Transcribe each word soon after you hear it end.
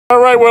All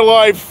right, we're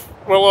live.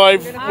 We're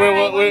live.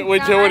 We're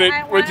right, doing it.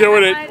 We're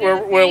doing it.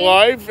 We're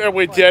live and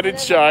we're dead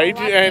inside.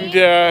 And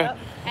then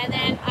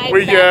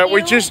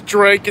we just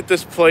drank at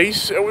this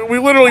place. We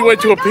literally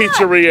went to a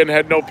pizzeria and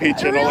had no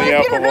pizza and only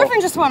alcohol.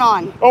 Griffin just went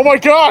on. Oh my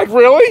God!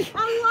 Really?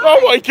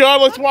 Oh my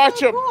God! Let's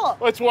watch him. Cool.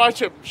 Let's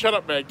watch him. Shut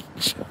up, Meg.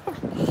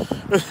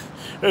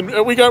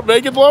 and we got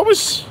Meg and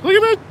Lois. Look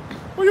at that.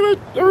 Look at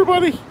that,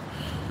 everybody.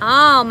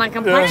 Oh, my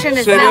complexion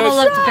has never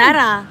looked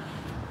better.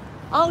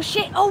 Oh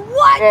shit! Oh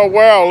what? Oh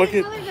wow! Look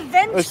at.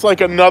 It's like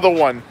another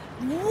one.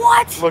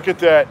 What? Look at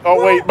that.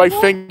 Oh wait, my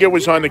finger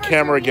was on the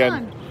camera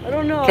again. I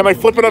don't know. Can I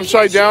flip it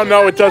upside down?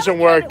 No, it doesn't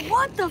work.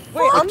 What the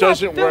fuck? It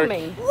doesn't work.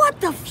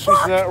 What the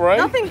fuck? Is that right?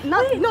 Nothing.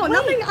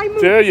 I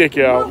moved. There you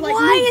go.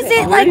 Why is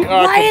it like?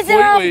 Why is it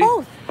on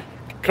both?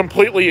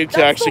 Completely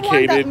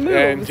intoxicated,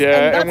 and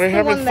we're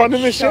having fun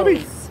in the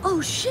city. Oh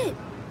shit!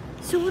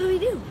 So what do we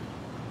do?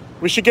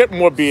 We should get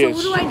more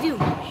beers. So what do I do?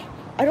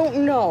 I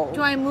don't know.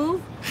 Do I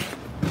move?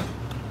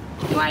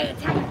 Do I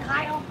attack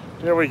Kyle?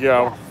 There we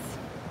go. Yes.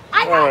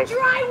 I got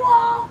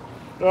drywall.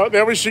 Oh,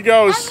 there she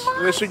goes.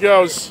 There she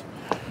goes.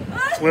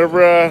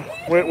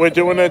 We're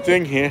doing that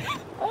thing here.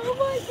 Oh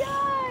my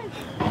God!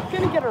 I'm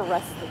gonna get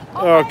arrested.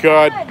 Oh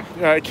God.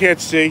 I can't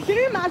see. Can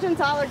you imagine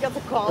Tyler gets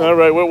a call? All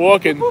right, we're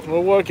walking. We're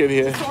walking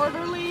here.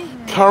 Disorderly.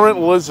 Current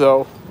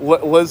Lizzo.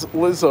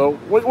 Lizzo.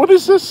 What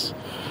is this?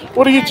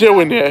 What are you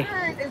doing there?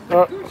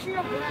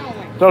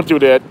 Don't do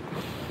that.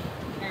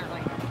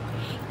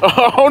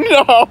 Oh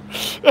no!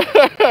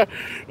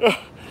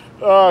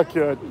 Oh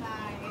good.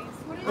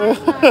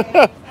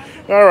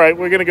 All right,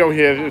 we're gonna go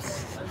here.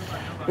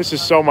 This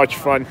is so much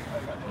fun.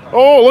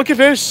 Oh, look at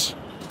this!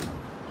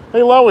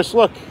 Hey Lois,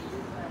 look!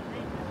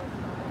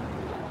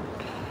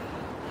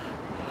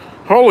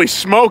 Holy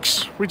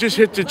smokes! We just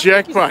hit the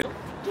jackpot. Well,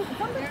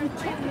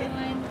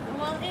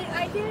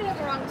 I did it at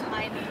the wrong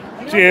time.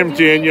 Damn,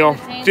 Daniel.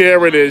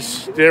 There it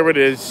is. There it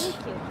is.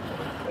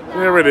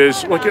 There it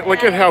is. Look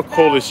at how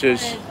cool this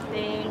is.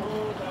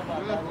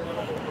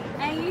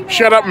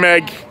 Shut up,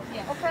 Meg.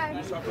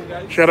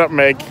 Shut up,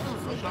 Meg.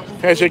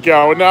 How's it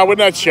going? No, we're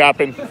not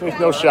shopping. There's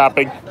no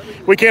shopping.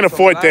 We can't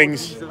afford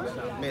things.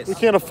 We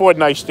can't afford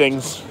nice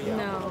things.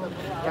 No.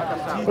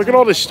 Look at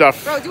all this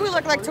stuff. Bro, do we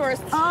look like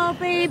tourists? Oh,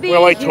 baby. We're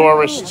like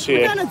tourists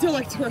here. We kind of do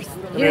like tourists.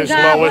 There's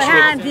Lois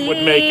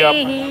with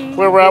makeup.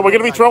 We're going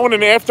to be throwing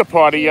an after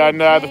party on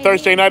the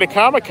Thursday night at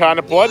Comic-Con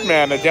at Blood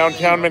Manor,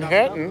 downtown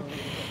Manhattan.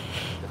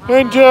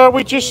 And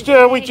we just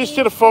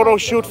did a photo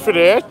shoot for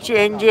that.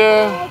 And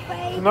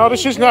no,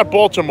 this is not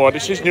Baltimore.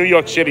 This is New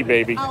York City,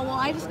 baby. Oh, well,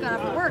 I just got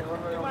off of work.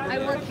 I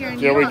work here in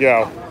New There York. we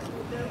go.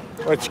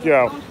 Let's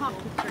go.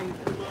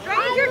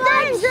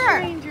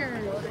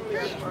 Stranger.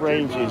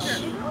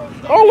 Ranges.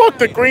 Oh,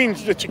 look,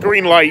 it's a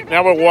green light.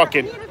 Now we're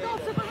walking.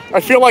 I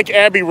feel like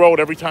Abbey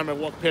Road every time I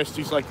walk past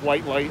these like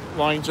white light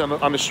lines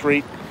on the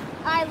street.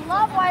 I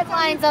love white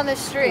lines on the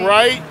street.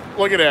 Right?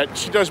 Look at that.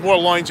 She does more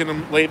lines than a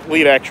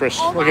lead actress.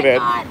 Oh Look my at that.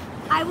 God.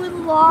 I would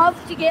love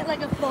to get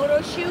like a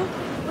photo shoot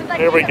with like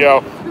There we go.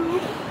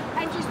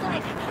 And just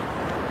like,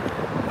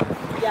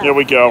 Here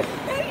we go.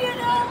 you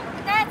know,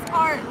 that's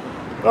art.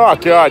 Oh,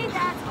 To God. me,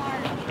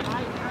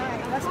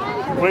 that's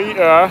art. We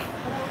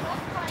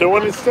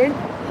doing this thing.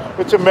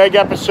 It's a Meg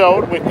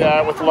episode with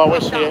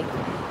Lois here.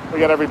 We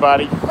got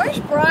everybody. Where's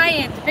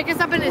Brian? To pick us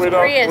up in his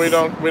Prius.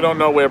 We don't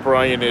know where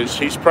Brian is.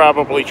 He's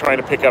probably trying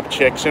to pick up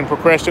chicks and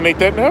procrastinate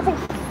that novel.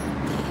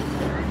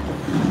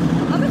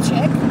 I'm a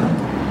chick.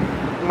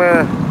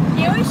 Meh.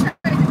 He always tries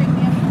to pick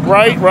me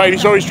up. Right.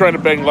 He's always trying to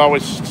bang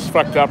Lois. It's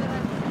fucked up.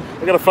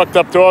 I got a fucked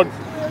up dog.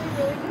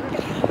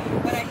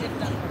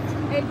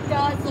 It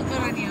does look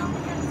good on you.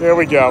 There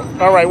we go.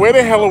 All right, where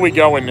the hell are we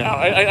going now?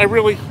 I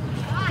really.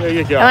 There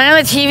you go. Am I on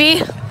the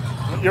TV?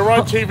 You're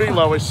on TV,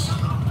 Lois.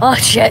 Oh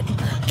shit.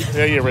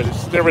 There it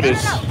is. There it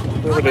is.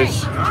 There it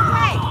is.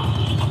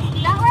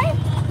 That way?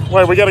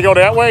 Wait, we got to go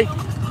that way?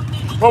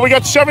 Well, we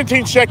got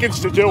 17 seconds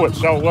to do it,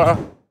 so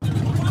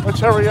let's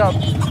hurry up.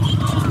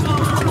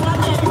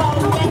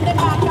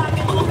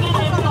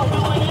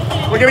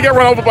 We're gonna get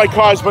run over by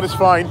cars, but it's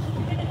fine.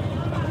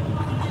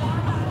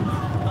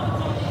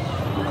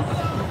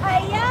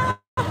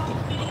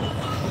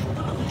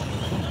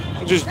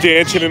 I'm just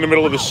dancing in the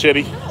middle of the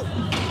city.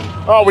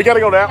 Oh, we got to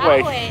go that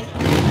way.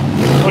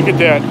 Look at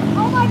that.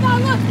 Oh my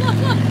God! Look! That's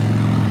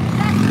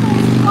the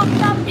most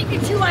fucked up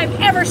Pikachu I've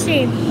ever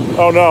seen.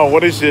 Oh no!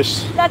 What is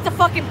this? That's a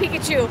fucking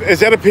Pikachu. Is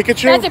that a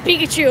Pikachu? That's a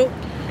Pikachu.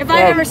 If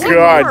I've ever seen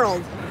God. the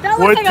world. That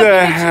What looks like the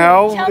a Pikachu.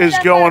 hell Tell me is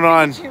that's going not a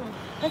on? Pikachu.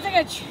 That's like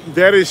a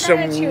That is some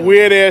Pikachu.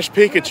 weird ass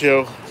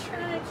Pikachu.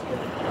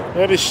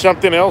 That is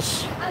something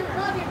else. I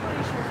love your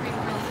British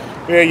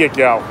Pikachu. There you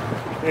go.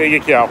 There you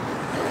go.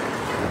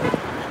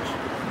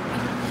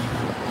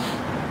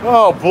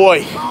 Oh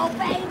boy. Oh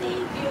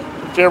baby,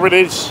 There it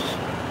is.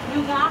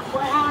 you got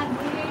what I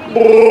need.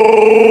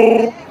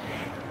 Oh.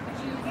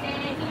 You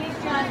say he's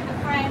just a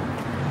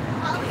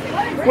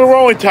friend. We're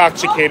all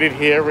intoxicated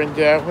here, and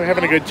we're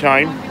having a good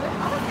time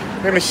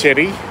in the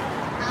city.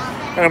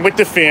 And I'm with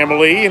the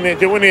family, and they're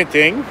doing their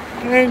thing.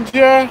 And,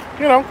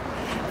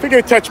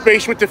 Figured to touch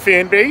base with the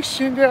fan base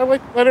and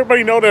let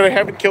everybody know that I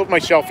haven't killed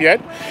myself yet.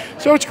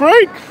 So it's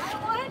great.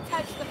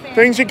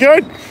 Things are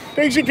good.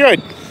 Things are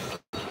good.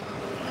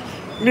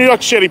 New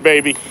York City,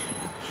 baby.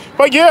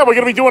 But yeah, we're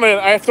going to be doing an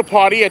after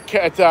party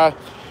at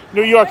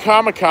New York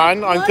Comic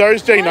Con on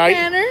Thursday night.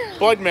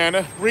 Blood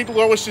Manor. Read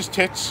Lois's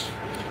tits.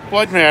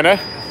 Blood Manor.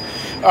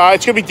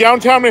 It's going to be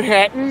downtown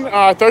Manhattan.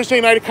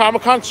 Thursday night at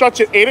Comic Con starts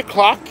at 8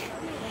 o'clock.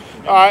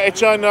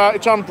 It's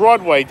on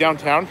Broadway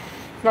downtown.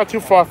 Not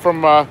too far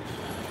from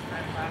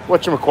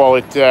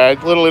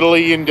whatchamacallit, Little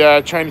Italy and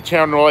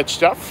Chinatown and all that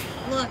stuff.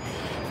 Look,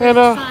 and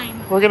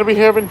we're going to be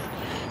having...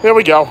 There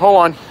we go. Hold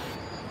on.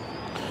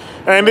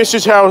 And this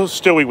is how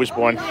Stewie was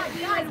born.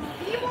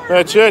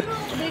 That's it.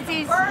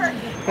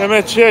 And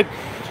that's it.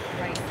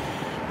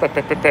 Bird,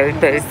 the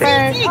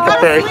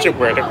bird's a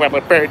word. Well,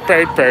 a bird,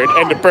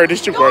 and the bird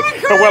is the word.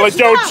 Well,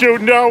 don't you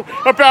know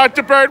about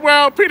the bird?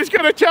 Well, Peter's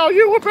going to tell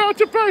you about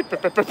the bird.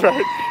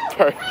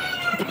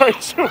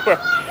 Bird's a word.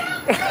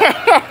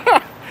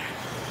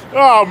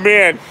 Oh,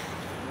 man.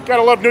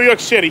 Gotta love New York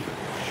City.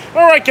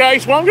 All right,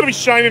 guys. Well, I'm going to be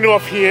signing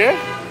off here.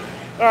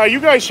 You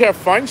guys have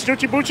fun.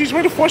 Snoochie Boochies,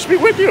 may the force be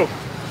with you.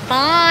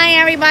 Bye,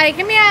 everybody.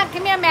 Come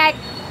here, Meg.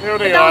 There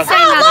they Don't are. say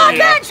nothing.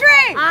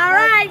 Country! All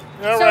right.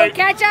 All So right.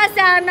 catch us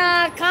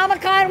on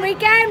Comic-Con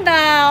weekend,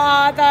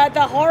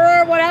 the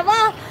horror, whatever.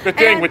 The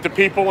thing And- with the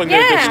people and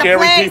Yeah. the scary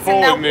Flags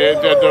people and and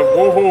the the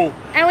woohoo.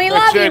 And we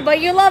That's love you, it.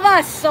 but you love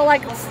us, so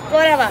like,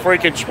 whatever.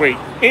 Freaking sweet.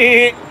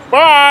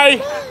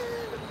 Bye.